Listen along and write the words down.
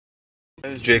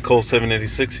Guys, J. Cole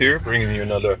 786 here, bringing you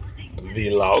another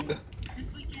vlog.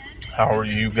 How are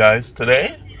you guys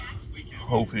today?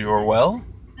 Hope you're well.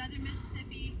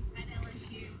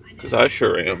 Because I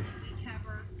sure am.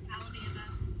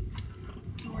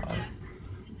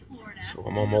 So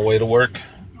I'm on my way to work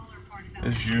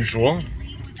as usual.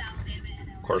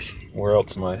 Of course, where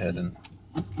else am I heading?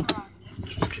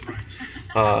 Just kidding.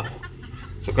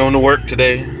 So going to work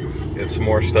today, get some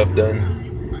more stuff done.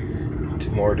 2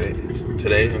 more days,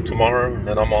 today and tomorrow, and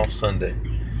then I'm off Sunday.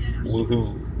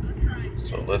 Woohoo!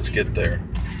 So let's get there.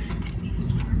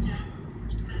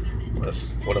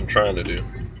 That's what I'm trying to do.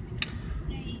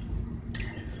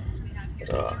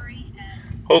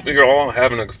 Hope you're all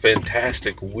having a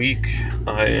fantastic week.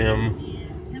 I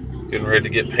am getting ready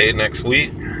to get paid next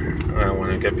week.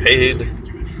 When I get paid,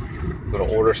 I'm going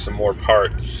to order some more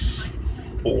parts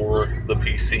for the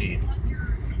PC.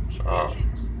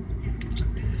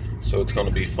 So it's going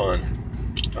to be fun,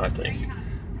 I think.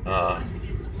 I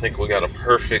think we got a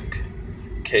perfect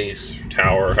case,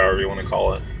 tower, however you want to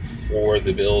call it, for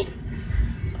the build.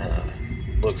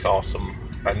 Looks awesome.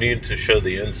 I need to show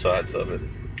the insides of it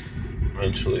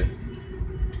eventually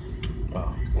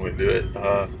when we do it.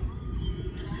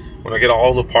 When I get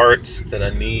all the parts that I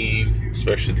need,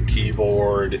 especially the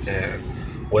keyboard and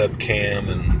webcam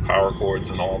and power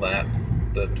cords and all that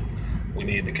we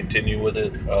need to continue with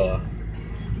it,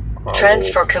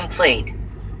 transfer complete.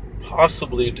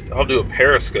 Possibly, I'll do a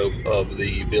Periscope of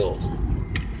the build.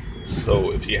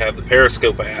 So if you have the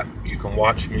Periscope app, you can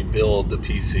watch me build the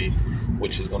PC,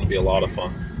 which is going to be a lot of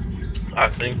fun. I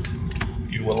think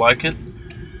you will like it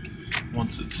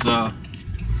once it's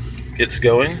gets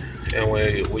going and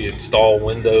we install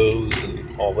Windows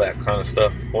and all that kind of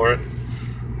stuff for it.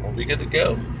 We'll be good to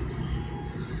go,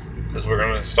 because we're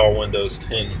going to install Windows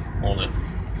 10 on it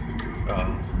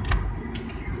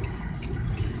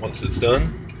once it's done,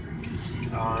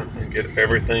 and get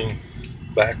everything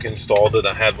back installed that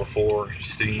I had before,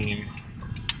 Steam,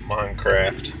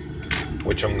 Minecraft,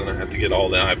 which I'm going to have to get all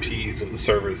the IPs of the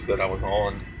servers that I was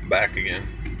on back again.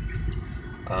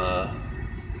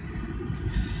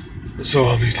 So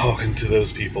I'll be talking to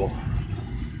those people,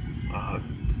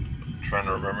 trying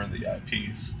to remember the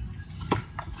IPs.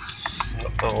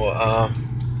 So,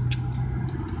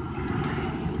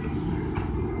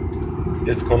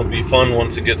 it's going to be fun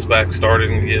once it gets back started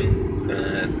again,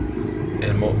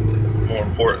 and more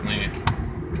importantly,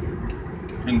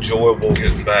 enjoyable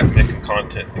getting back making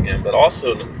content again. But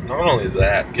also, not only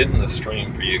that, getting the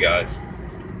stream for you guys,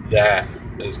 that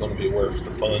is going to be worth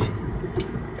the fun,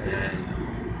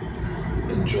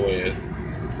 and enjoy it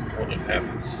when it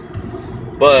happens.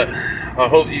 But I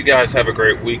hope you guys have a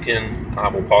great weekend. I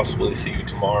will possibly see you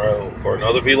tomorrow for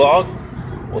another vlog.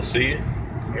 We'll see you.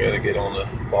 I gotta get on the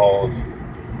ball of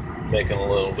making a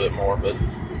little bit more. But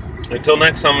until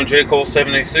next time, I'm J. Cole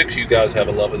 786. You guys have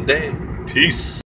a lovely day. Peace.